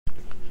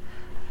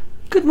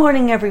Good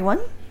morning, everyone.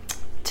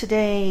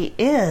 Today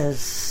is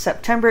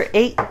September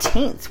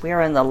 18th. We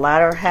are in the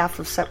latter half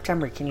of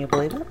September. Can you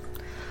believe it?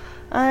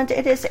 And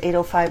it is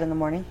 8:05 in the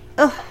morning.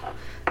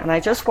 And I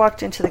just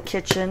walked into the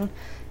kitchen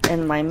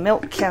and my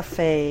milk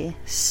cafe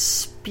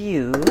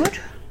spewed.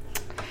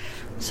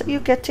 So you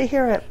get to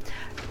hear it.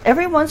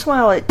 Every once in a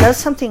while it does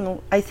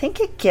something. I think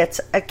it gets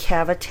a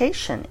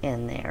cavitation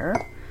in there.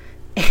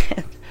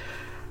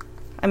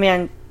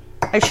 And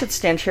I should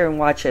stand here and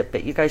watch it,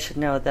 but you guys should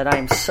know that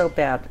I'm so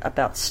bad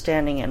about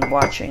standing and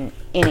watching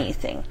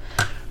anything.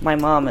 My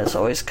mom is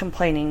always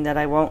complaining that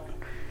I won't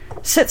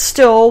sit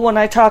still when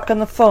I talk on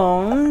the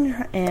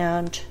phone,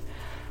 and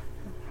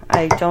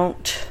I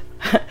don't.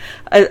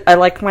 I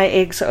like my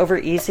eggs over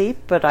easy,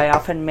 but I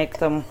often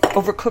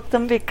overcook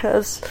them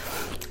because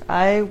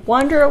I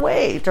wander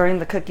away during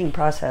the cooking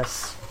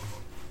process.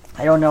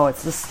 I don't know,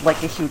 it's just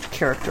like a huge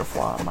character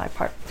flaw on my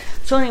part.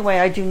 So anyway,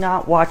 I do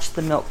not watch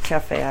the Milk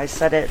Cafe. I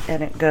set it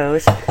and it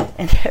goes,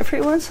 and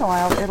every once in a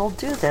while it'll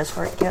do this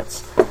where it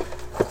gets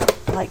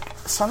like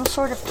some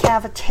sort of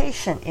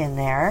cavitation in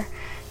there,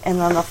 and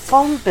then the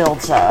foam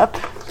builds up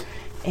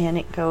and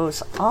it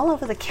goes all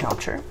over the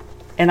counter.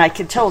 And I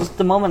can tell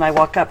the moment I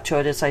walk up to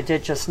it, as I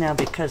did just now,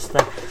 because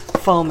the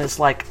foam is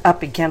like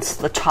up against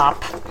the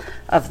top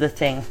of the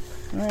thing,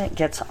 and it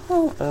gets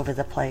all over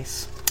the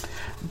place.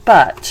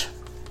 But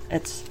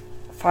it's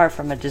far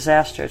from a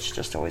disaster. It's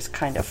just always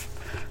kind of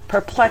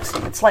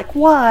perplexing. It's like,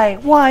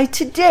 why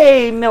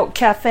today, Milk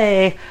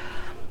Cafe?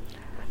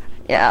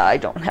 Yeah, I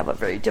don't have a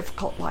very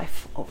difficult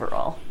life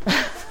overall.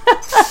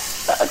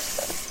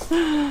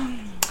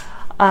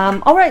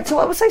 All right, so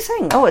what was I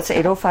saying? Oh, it's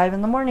 8:05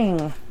 in the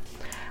morning.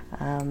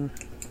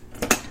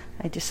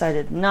 I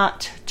decided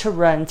not to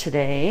run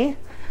today.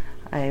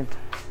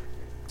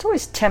 It's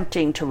always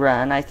tempting to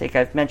run. I think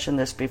I've mentioned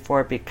this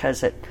before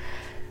because it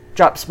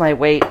drops my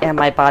weight and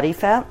my body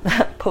fat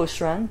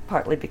post-run,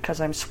 partly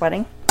because I'm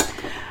sweating.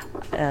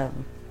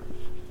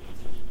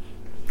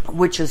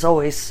 Which is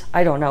always,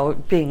 I don't know,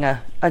 being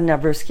a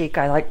numbers geek,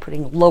 I like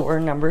putting lower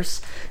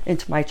numbers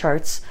into my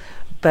charts,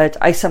 but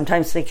I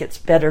sometimes think it's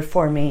better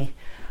for me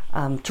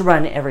to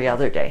run every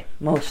other day.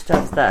 Most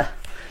of the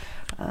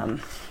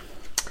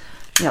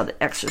the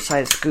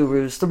exercise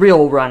gurus, the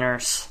real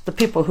runners, the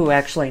people who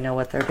actually know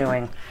what they're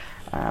doing,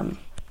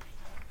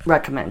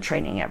 recommend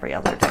training every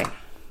other day.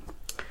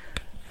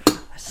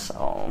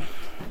 So,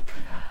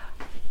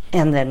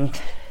 and then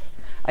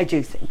I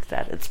do think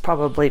that it's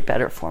probably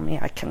better for me.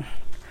 I can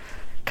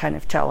kind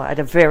of tell. I had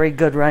a very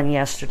good run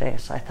yesterday,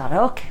 so I thought,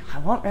 okay, I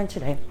won't run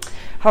today.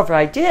 However,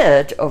 I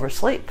did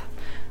oversleep.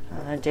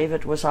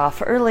 David was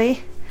off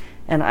early,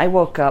 and I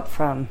woke up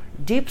from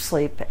deep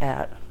sleep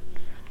at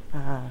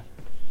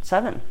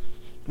 7,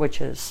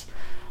 which is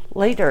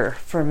later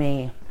for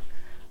me.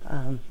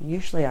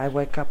 Usually I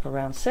wake up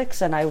around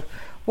 6, and I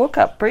woke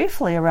up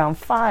briefly around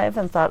 5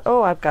 and thought,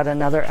 oh, I've got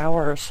another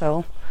hour or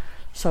so.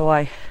 So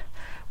I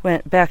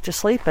went back to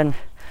sleep and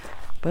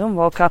boom,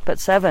 woke up at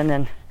 7.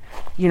 And,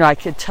 I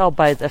could tell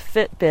by the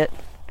Fitbit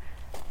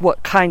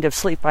what kind of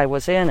sleep I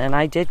was in. And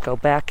I did go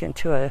back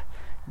into a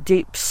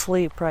deep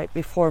sleep right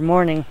before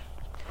morning,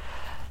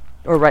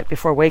 or right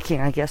before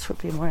waking, I guess would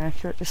be more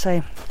accurate to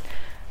say.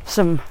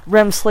 Some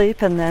REM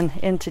sleep and then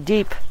into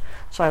deep.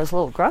 So I was a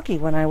little groggy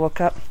when I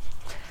woke up.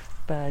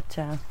 But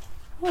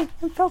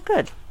it felt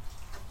good.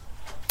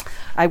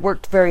 I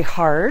worked very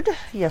hard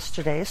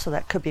yesterday, so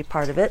that could be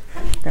part of it.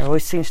 There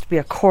always seems to be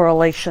a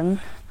correlation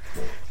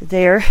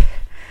there.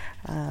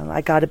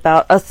 I got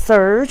about a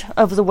third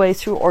of the way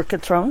through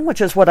Orchid Throne, which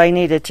is what I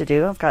needed to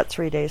do. I've got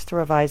 3 days to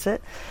revise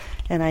it,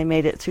 and I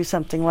made it through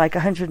something like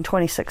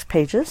 126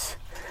 pages.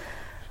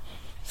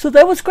 So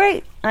that was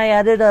great. I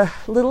added a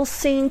little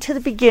scene to the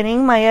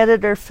beginning. My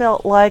editor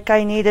felt like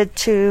I needed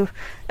to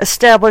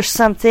establish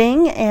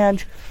something,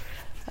 and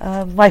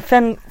my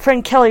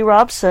friend Kelly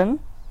Robson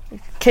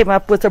came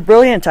up with a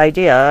brilliant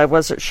idea. I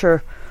wasn't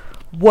sure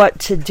what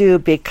to do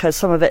because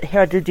some of it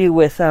had to do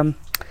with,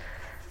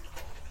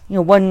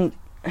 one,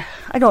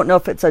 I don't know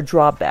if it's a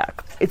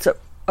drawback. It's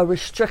a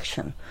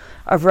restriction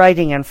of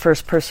writing in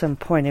first-person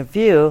point of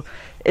view,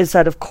 is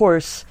that, of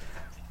course,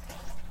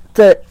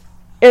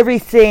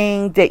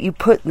 everything that you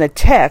put in the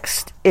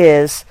text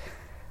is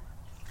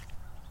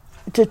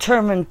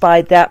determined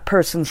by that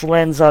person's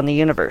lens on the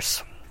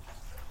universe.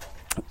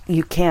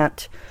 You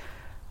can't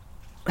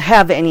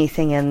have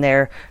anything in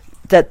there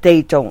that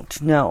they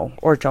don't know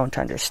or don't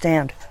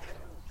understand.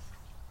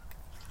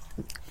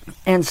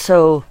 And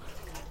so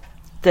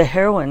the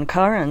heroine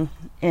Karen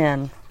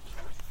in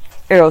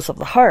Arrows of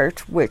the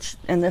Heart, which,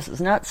 and this is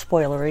not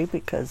spoilery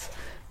because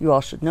you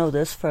all should know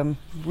this from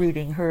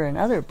reading her in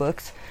other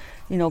books,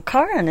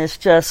 Karen is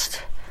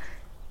just,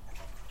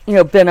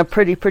 been a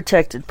pretty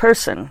protected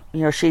person.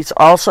 She's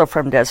also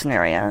from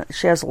Desnaria.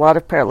 She has a lot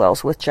of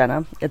parallels with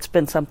Jenna. It's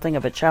been something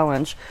of a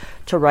challenge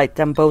to write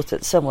them both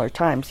at similar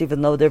times,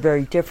 even though they're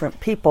very different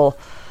people,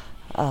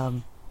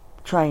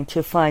 trying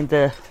to find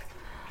the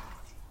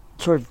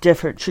sort of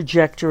different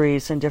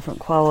trajectories and different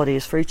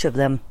qualities for each of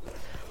them,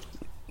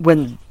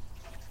 when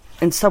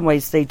in some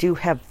ways they do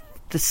have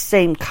the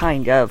same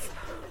kind of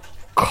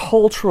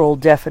cultural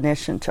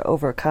definition to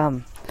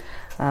overcome,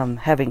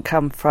 having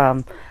come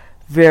from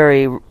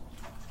very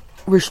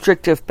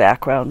restrictive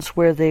backgrounds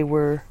where they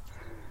were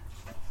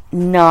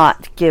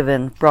not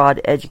given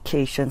broad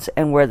educations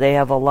and where they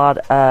have a lot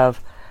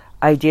of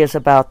ideas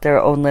about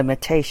their own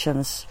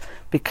limitations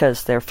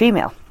because they're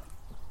female.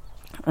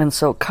 And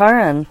so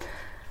Karen,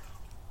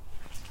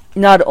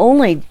 not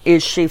only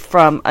is she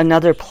from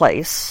another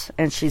place,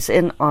 and she's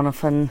in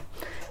Onaphan,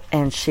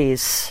 and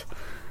she's,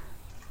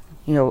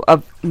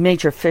 a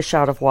major fish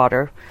out of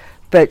water,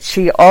 but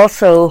she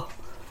also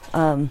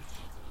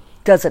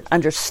doesn't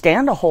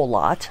understand a whole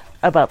lot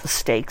about the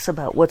stakes,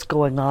 about what's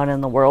going on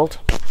in the world.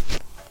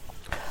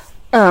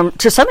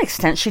 To some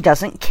extent, she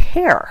doesn't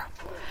care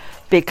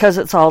because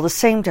it's all the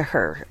same to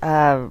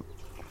her.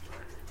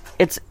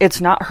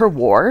 It's not her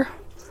war.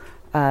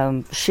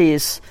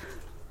 She's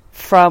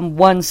from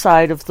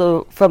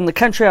the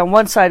country on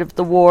one side of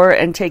the war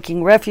and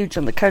taking refuge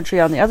in the country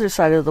on the other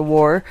side of the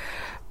war,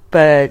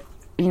 but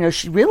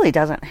she really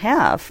doesn't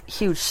have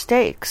huge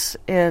stakes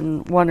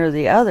in one or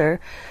the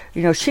other.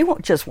 She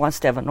just wants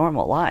to have a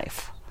normal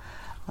life.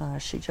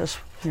 She just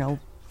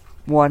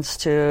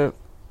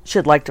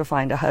she'd like to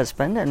find a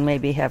husband and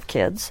maybe have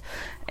kids,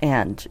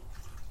 and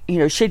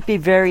she'd be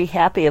very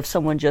happy if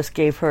someone just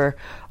gave her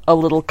a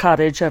little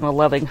cottage and a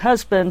loving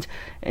husband,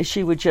 and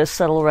she would just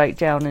settle right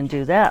down and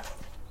do that.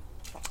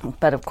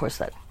 But of course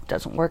that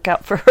doesn't work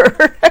out for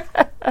her.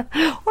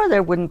 Or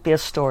there wouldn't be a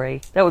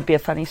story. That would be a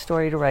funny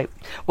story to write.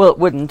 Well, it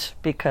wouldn't,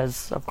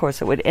 because of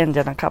course it would end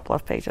in a couple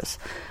of pages.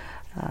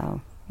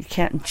 You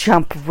can't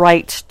jump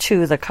right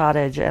to the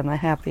cottage and the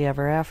happy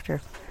ever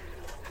after.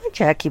 Hi,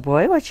 Jackie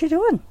boy, what you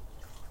doing?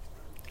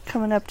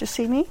 Coming up to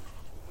see me?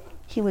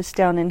 He was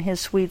down in his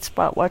sweet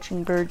spot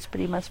watching birds, but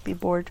he must be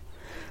bored.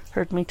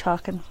 Heard me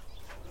talking.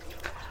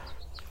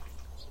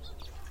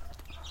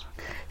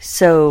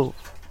 So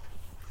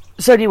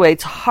anyway,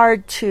 it's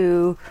hard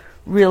to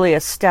really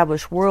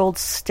establish world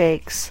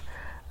stakes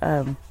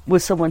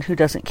with someone who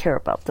doesn't care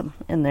about them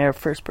in their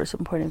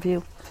first-person point of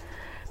view.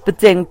 But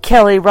then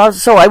Kelly Robson,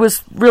 so I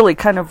was really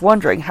kind of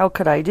wondering, how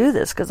could I do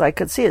this? Because I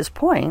could see his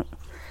point,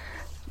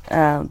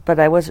 but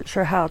I wasn't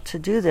sure how to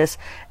do this.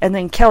 And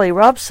then Kelly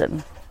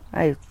Robson,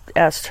 I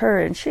asked her,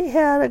 and she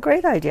had a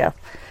great idea.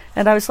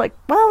 And I was like,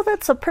 wow,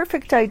 that's a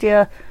perfect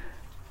idea.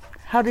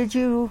 How did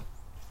you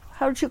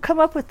come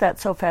up with that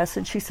so fast?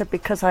 And she said,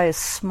 because I is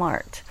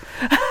smart.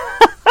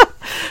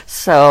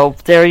 So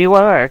there you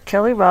are.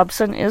 Kelly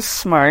Robson is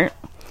smart,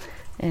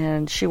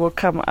 and she will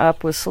come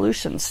up with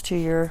solutions to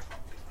your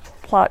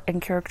plot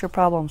and character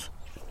problems.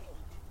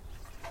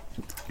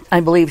 I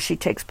believe she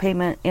takes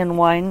payment in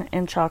wine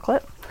and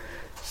chocolate.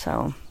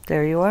 So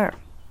there you are.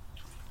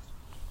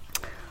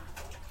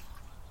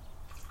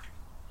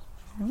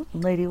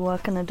 Lady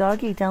walking a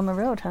doggy down the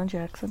road, huh,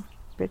 Jackson?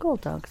 Big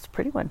old dog. It's a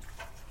pretty one.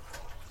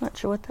 Not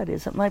sure what that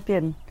is. It might be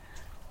an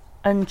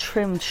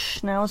untrimmed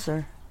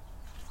schnauzer.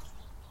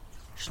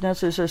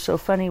 Schnauzers are so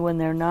funny when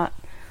they're not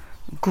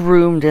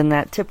groomed in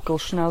that typical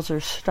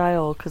schnauzer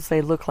style, because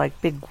they look like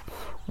big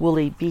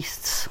woolly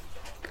beasts.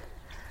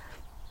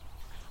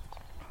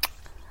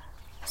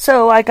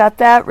 So I got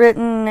that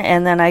written,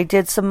 and then I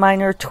did some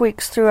minor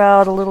tweaks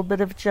throughout, a little bit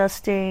of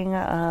adjusting,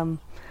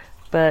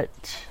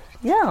 but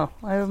yeah,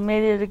 I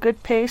made it a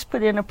good pace,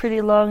 put in a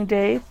pretty long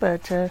day,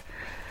 but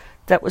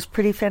that was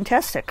pretty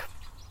fantastic.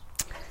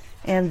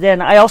 And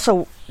then I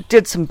also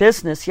did some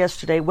business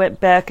yesterday, went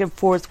back and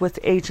forth with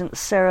Agent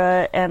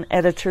Sarah and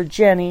Editor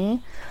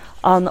Jenny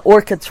on the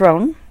Orchid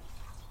Throne.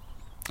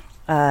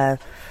 That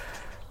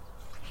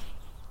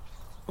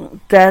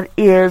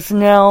is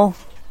now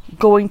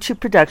going to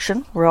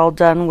production. We're all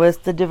done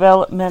with the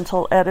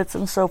developmental edits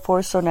and so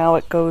forth, so now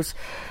it goes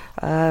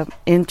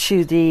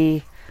into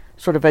the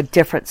sort of a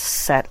different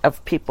set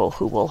of people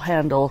who will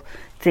handle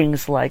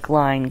things like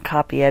line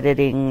copy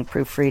editing,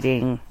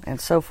 proofreading, and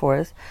so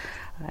forth.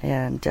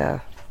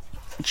 And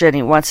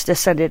Jenny wants to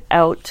send it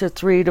out to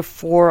 3 to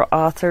 4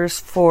 authors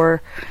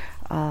for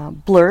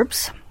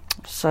blurbs.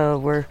 So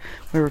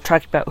we were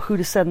talking about who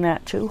to send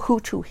that to, who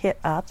to hit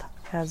up,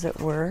 as it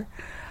were.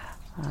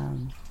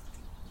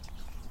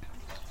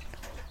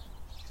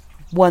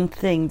 One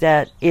thing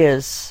that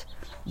is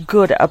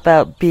good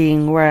about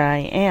being where I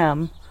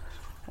am,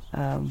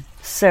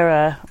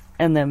 Sarah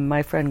and then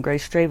my friend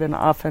Grace Draven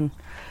often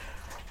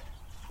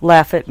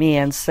laugh at me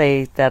and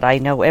say that I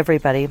know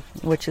everybody,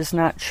 which is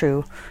not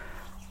true,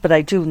 but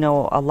I do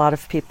know a lot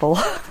of people.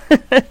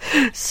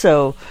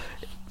 So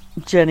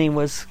Jenny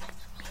was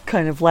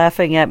kind of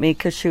laughing at me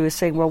because she was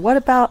saying, well, what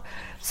about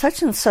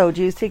such and so?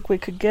 Do you think we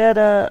could get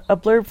a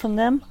blurb from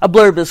them? A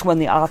blurb is when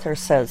the author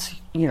says,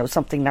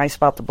 something nice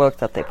about the book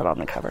that they put on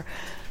the cover.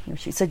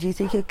 She said, do you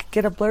think you could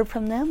get a blurb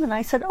from them? And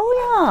I said,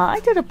 oh yeah, I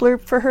did a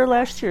blurb for her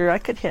last year. I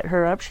could hit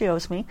her up. She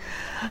owes me.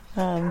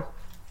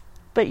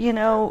 But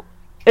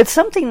it's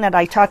something that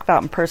I talk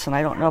about in person.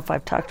 I don't know if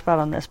I've talked about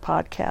on this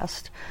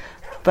podcast,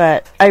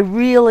 but I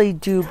really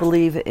do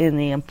believe in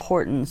the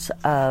importance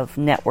of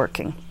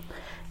networking.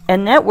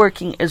 And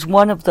networking is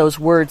one of those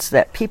words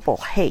that people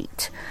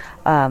hate.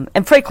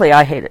 And frankly,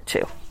 I hate it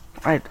too.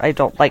 I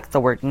don't like the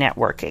word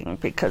networking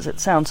because it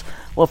sounds,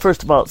 well,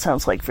 first of all, it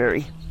sounds like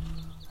very,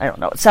 I don't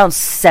know, it sounds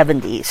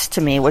 70s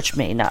to me, which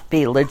may not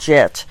be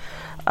legit.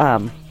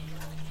 I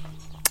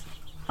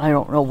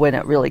don't know when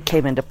it really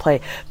came into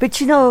play. But,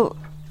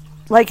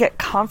 like at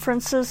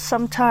conferences,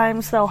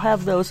 sometimes they'll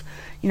have those,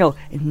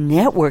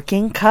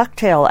 networking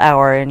cocktail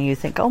hour, and you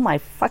think, oh my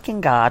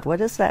fucking God, what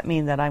does that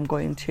mean that I'm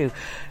going to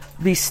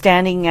be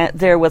standing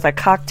there with a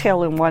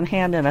cocktail in one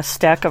hand and a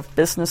stack of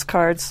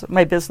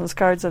my business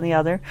cards in the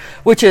other,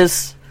 which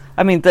is,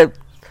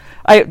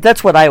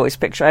 that's what I always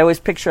picture. I always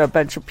picture a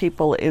bunch of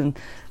people in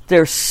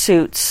their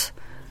suits,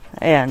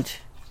 and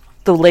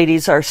the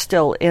ladies are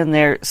still in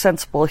their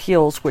sensible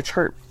heels, which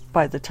hurt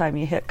by the time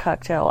you hit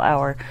cocktail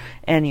hour,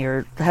 and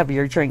you have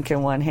your drink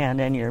in one hand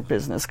and your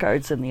business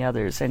cards in the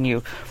others, and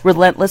you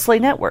relentlessly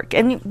network.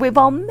 And we've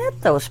all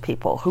met those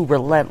people who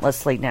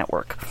relentlessly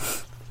network.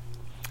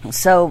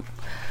 So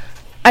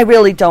I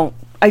don't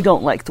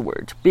like the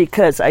word,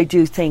 because I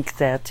do think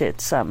that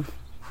it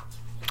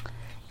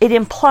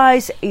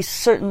implies a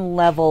certain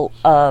level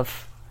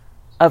of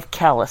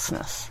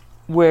callousness,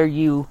 where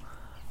you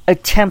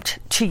attempt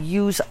to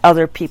use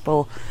other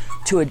people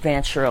to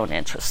advance your own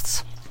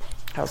interests.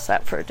 How's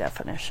that for a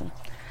definition?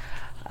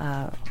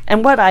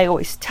 And what I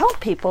always tell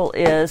people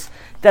is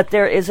that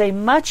there is a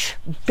much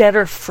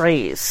better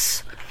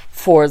phrase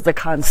for the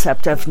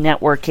concept of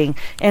networking,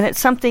 and it's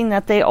something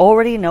that they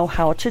already know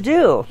how to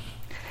do.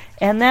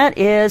 And that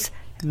is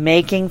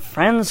making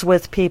friends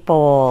with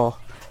people.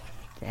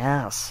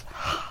 Yes,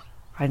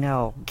 I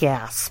know,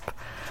 gasp.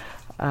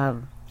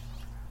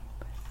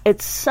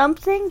 It's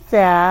something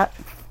that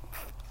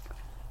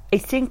I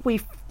think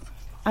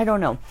I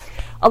don't know.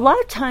 A lot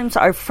of times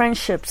our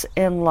friendships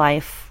in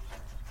life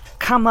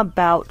come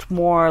about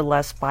more or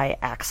less by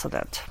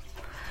accident.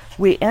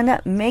 We end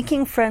up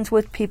making friends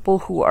with people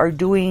who are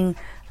doing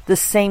the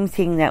same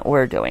thing that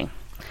we're doing.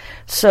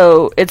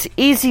 So it's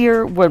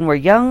easier when we're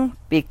young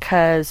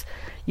because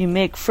you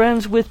make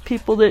friends with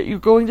people that you're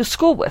going to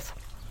school with.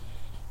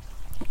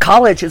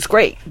 College is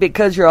great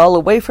because you're all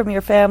away from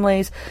your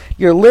families,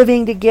 you're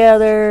living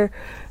together,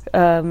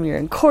 you're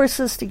in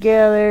courses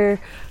together.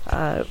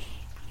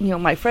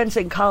 My friends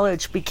in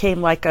college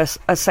became like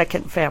a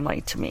second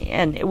family to me,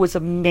 and it was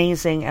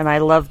amazing, and I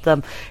loved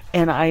them,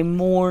 and I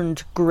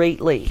mourned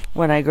greatly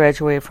when I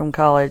graduated from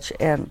college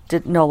and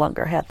no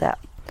longer had that.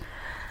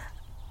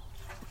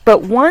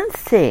 But one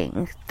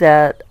thing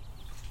that,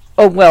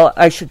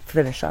 I should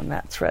finish on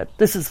that thread.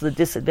 This is the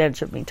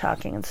disadvantage of me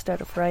talking instead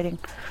of writing.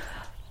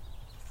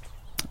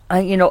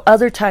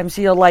 Other times,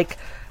 a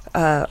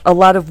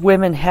lot of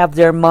women have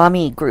their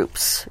mommy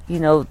groups,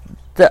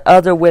 the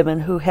other women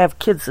who have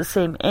kids the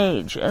same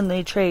age, and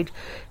they trade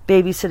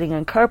babysitting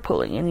and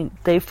carpooling, and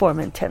they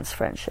form intense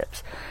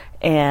friendships.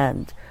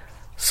 And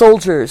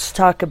soldiers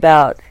talk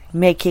about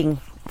making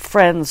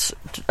friends,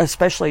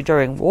 especially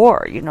during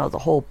war, the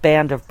whole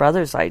band of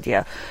brothers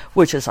idea,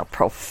 which is a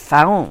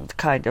profound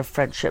kind of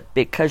friendship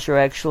because you're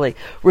actually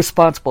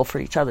responsible for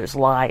each other's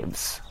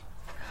lives.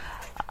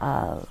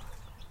 And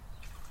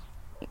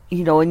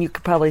you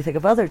could probably think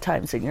of other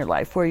times in your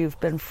life where you've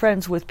been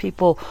friends with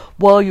people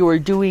while you were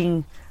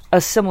doing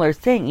a similar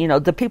thing.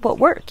 The people at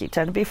work, you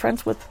tend to be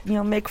friends with,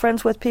 make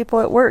friends with people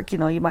at work. You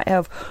might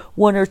have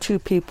one or two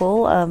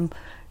people.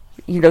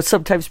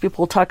 Sometimes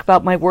people talk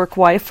about my work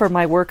wife or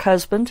my work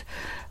husband,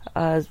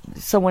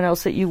 someone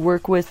else that you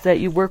work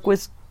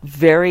with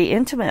very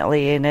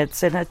intimately, and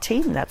it's in a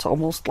team that's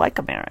almost like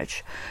a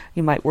marriage.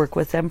 You might work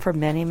with them for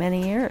many,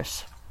 many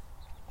years.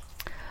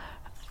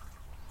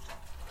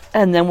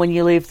 And then when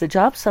you leave the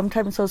job,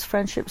 sometimes those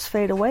friendships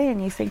fade away,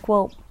 and you think,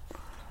 well,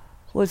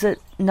 was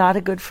it not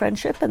a good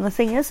friendship? And the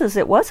thing is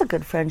it was a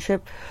good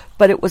friendship,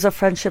 but it was a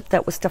friendship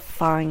that was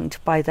defined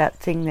by that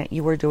thing that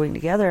you were doing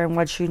together. And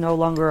once you no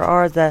longer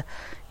are, the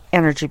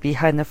energy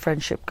behind the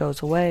friendship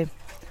goes away.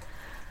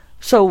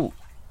 So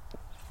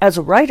as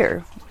a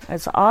writer,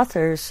 as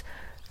authors,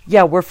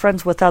 we're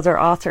friends with other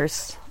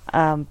authors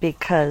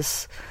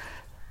because,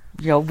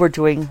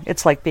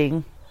 it's like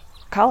being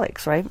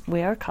colleagues, right?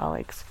 We are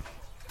colleagues.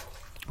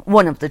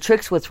 One of the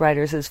tricks with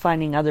writers is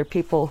finding other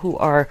people who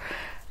are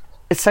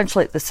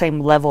essentially at the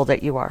same level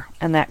that you are.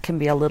 And that can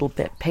be a little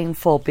bit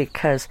painful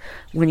because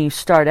when you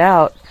start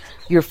out,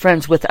 you're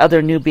friends with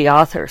other newbie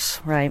authors,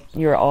 right?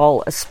 You're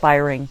all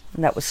aspiring.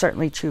 And that was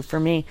certainly true for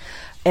me.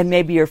 And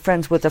maybe you're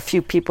friends with a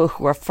few people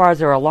who are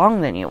farther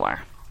along than you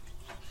are,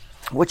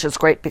 which is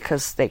great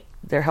because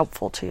they're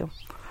helpful to you.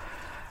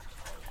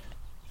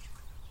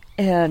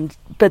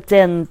 But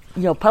then,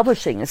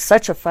 publishing is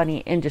such a funny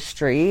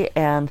industry,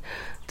 and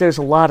there's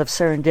a lot of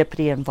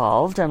serendipity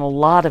involved and a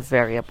lot of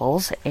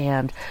variables,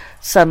 and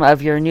some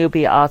of your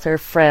newbie author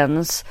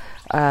friends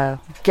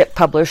get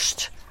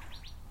published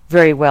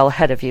very well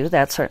ahead of you.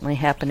 That certainly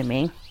happened to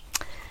me.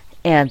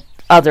 And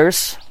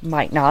others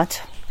might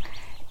not.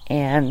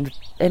 And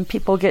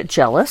people get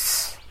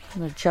jealous.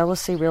 The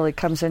jealousy really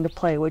comes into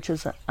play, which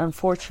is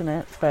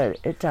unfortunate, but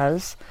it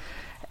does.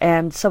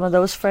 And some of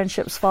those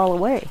friendships fall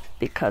away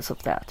because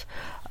of that.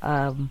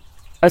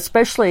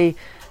 Especially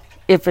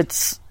if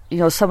it's,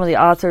 some of the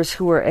authors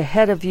who were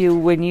ahead of you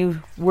when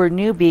you were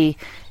newbie,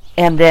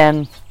 and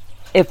then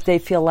if they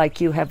feel like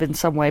you have in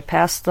some way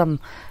passed them,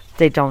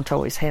 they don't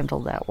always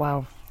handle that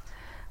well,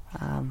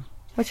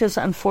 which is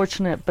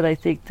unfortunate, but I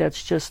think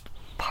that's just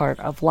part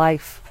of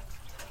life.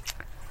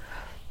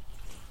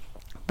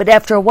 But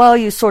after a while,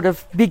 you sort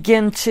of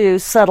begin to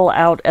settle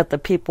out at the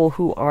people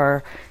who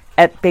are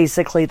at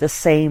basically the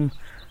same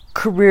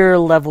career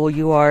level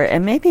you are,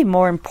 and maybe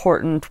more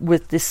important,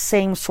 with the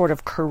same sort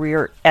of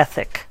career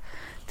ethic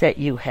that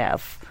you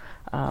have,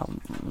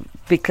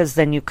 because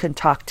then you can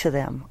talk to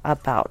them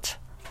about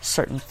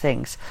certain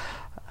things.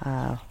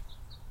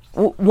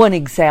 One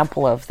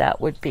example of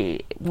that would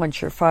be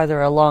once you're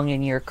farther along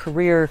in your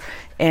career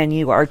and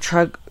you are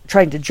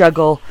trying to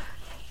juggle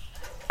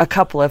a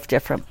couple of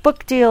different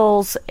book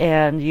deals,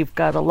 and you've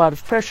got a lot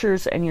of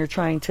pressures, and you're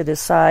trying to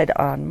decide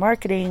on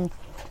marketing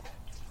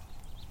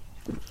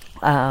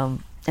and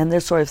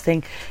this sort of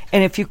thing.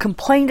 And if you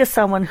complain to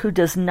someone who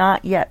does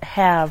not yet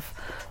have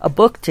a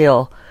book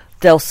deal,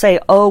 they'll say,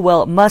 oh,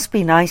 well, it must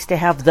be nice to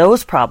have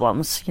those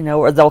problems,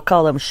 or they'll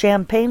call them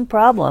champagne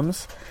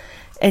problems.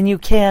 And you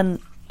can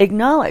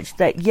acknowledge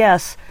that,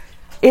 yes,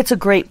 it's a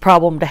great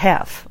problem to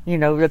have.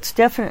 It's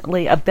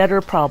definitely a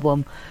better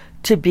problem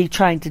to be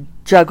trying to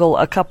juggle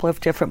a couple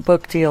of different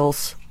book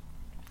deals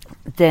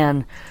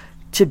than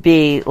to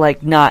be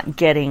like not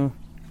getting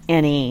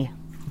any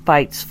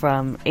bites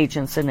from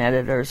agents and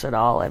editors at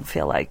all and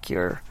feel like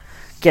you're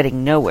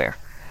getting nowhere.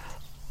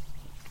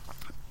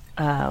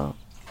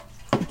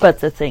 But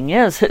the thing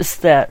is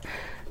that,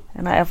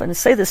 and I often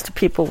say this to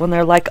people when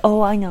they're like,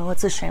 oh, I know,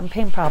 it's a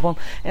champagne problem.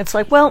 And it's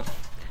like, well,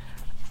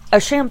 a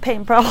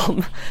champagne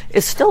problem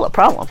is still a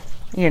problem.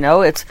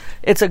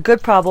 It's a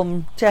good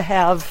problem to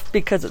have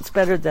because it's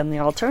better than the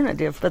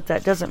alternative, but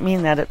that doesn't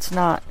mean that it's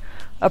not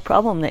a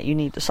problem that you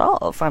need to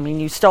solve. I mean,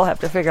 you still have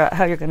to figure out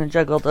how you're going to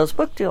juggle those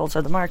book deals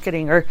or the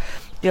marketing or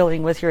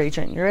dealing with your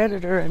agent and your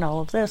editor and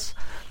all of this.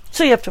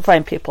 So you have to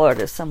find people at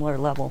a similar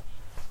level.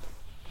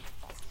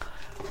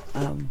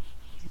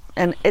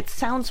 And it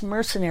sounds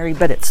mercenary,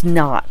 but it's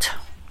not.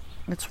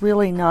 It's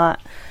really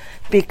not.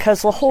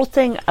 Because the whole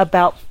thing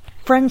about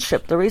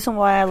friendship, the reason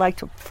why I like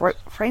to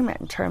frame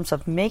it in terms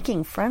of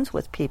making friends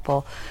with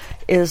people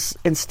is,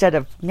 instead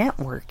of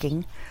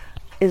networking,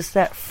 is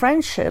that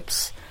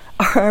friendships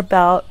are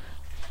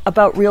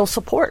about real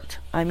support.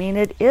 I mean,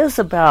 it is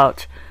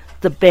about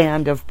the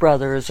band of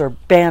brothers or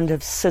band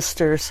of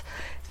sisters.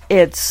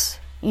 It's,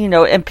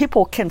 and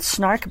people can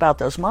snark about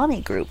those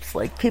mommy groups.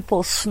 Like,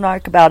 people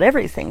snark about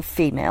everything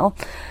female.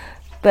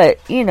 But,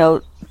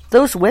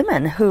 those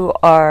women who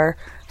are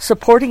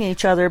supporting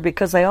each other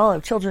because they all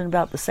have children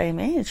about the same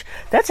age,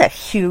 that's a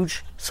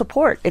huge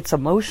support. It's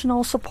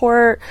emotional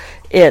support.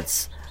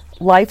 It's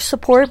life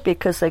support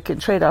because they can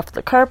trade off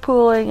the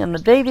carpooling and the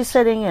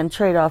babysitting and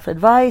trade off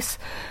advice.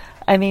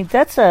 I mean,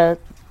 that's a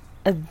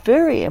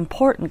very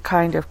important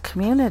kind of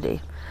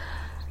community.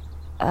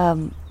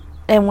 And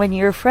when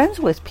you're friends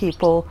with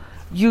people,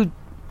 you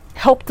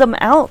help them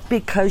out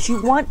because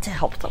you want to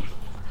help them.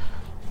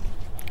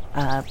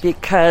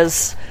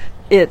 Because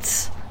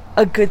it's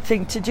a good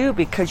thing to do,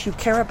 because you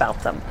care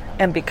about them.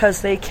 And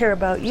because they care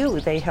about you,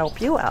 they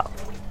help you out.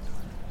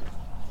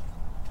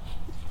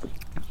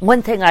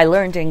 One thing I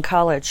learned in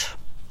college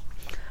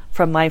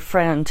from my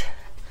friend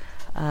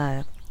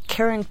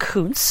Karen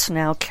Kuntz,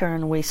 now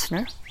Karen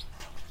Wiesner,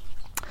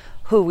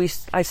 who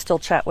I still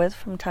chat with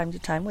from time to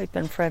time. We've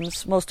been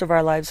friends most of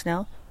our lives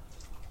now.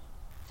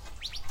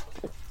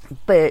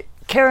 But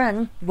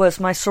Karen was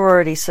my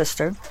sorority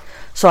sister,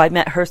 so I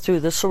met her through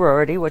the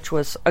sorority, which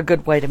was a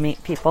good way to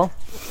meet people.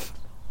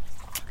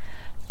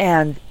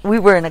 And we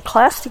were in a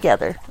class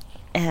together,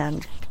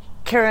 and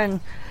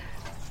Karen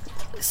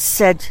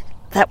said,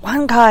 that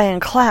one guy in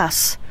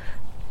class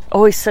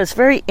always says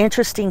very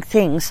interesting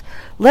things.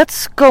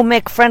 Let's go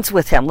make friends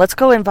with him. Let's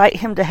go invite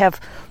him to have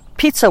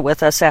pizza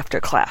with us after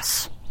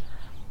class.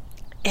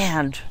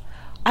 And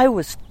I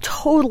was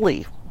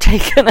totally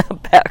taken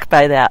aback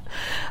by that.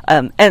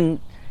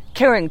 And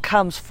Karen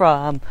comes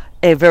from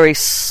a very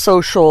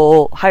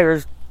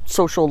higher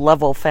social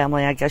level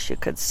family, I guess you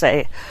could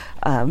say,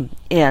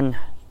 in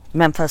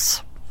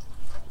Memphis.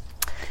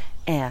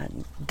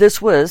 And this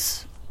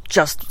was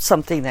just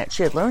something that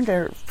she had learned,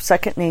 or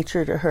second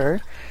nature to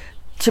her,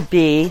 to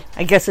be,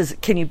 I guess,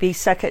 can you be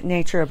second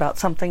nature about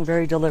something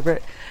very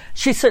deliberate?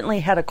 She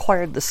certainly had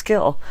acquired the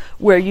skill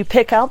where you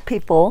pick out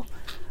people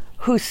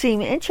who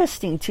seem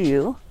interesting to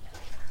you,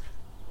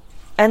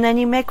 and then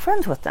you make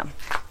friends with them.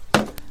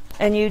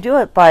 And you do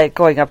it by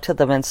going up to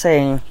them and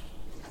saying,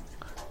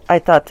 I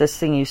thought this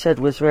thing you said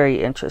was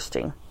very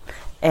interesting,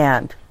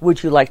 and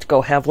would you like to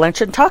go have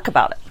lunch and talk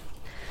about it?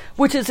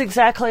 Which is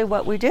exactly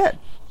what we did.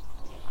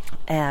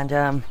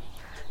 And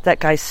that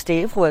guy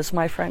Steve was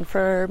my friend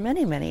for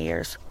many, many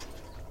years.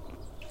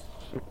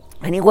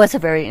 And he was a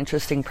very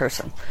interesting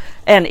person.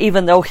 And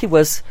even though he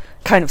was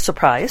kind of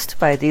surprised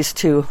by these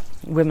two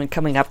women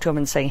coming up to him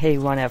and saying, hey,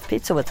 you want to have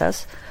pizza with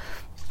us?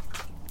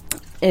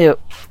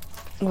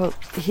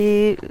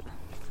 He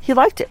he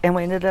liked it, and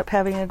we ended up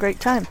having a great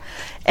time.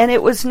 And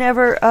it was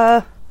never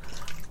a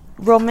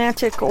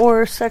romantic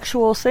or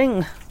sexual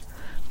thing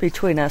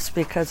between us,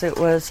 because it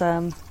was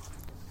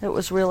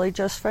really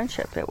just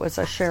friendship. It was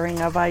a sharing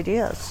of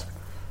ideas.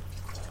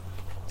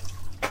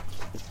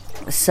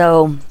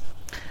 So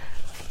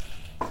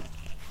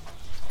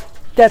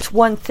that's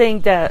one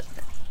thing that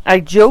I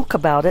joke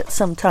about it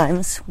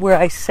sometimes, where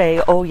I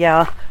say, oh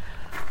yeah,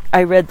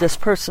 I read this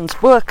person's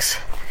books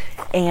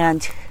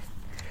and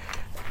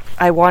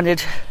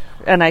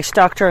I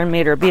stalked her and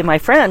made her be my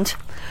friend.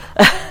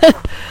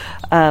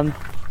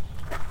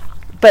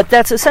 But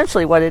that's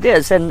essentially what it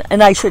is. And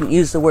I shouldn't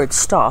use the word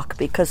stalk,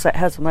 because that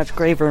has a much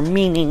graver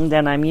meaning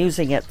than I'm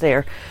using it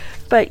there.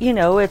 But,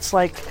 it's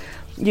like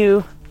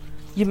you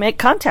make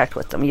contact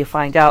with them. You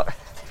find out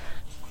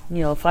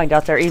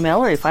their email,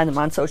 or you find them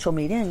on social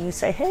media, and you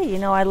say,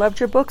 hey, I loved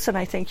your books and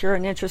I think you're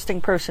an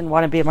interesting person.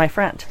 Want to be my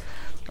friend?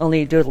 Only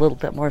you do it a little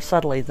bit more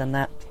subtly than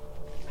that.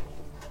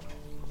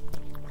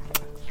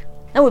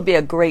 That would be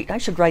I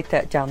should write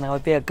that down. That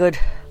would be a good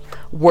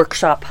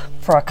workshop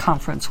for a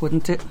conference,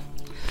 wouldn't it?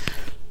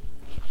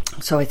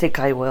 So I think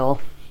I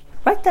will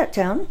write that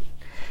down.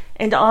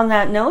 And on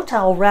that note,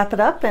 I'll wrap it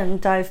up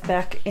and dive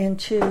back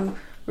into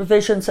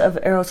revisions of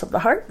Arrows of the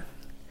Heart.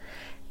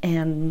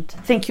 And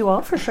thank you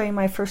all for sharing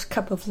my first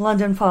cup of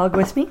London fog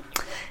with me.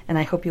 And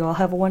I hope you all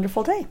have a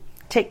wonderful day.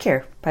 Take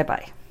care.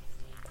 Bye-bye.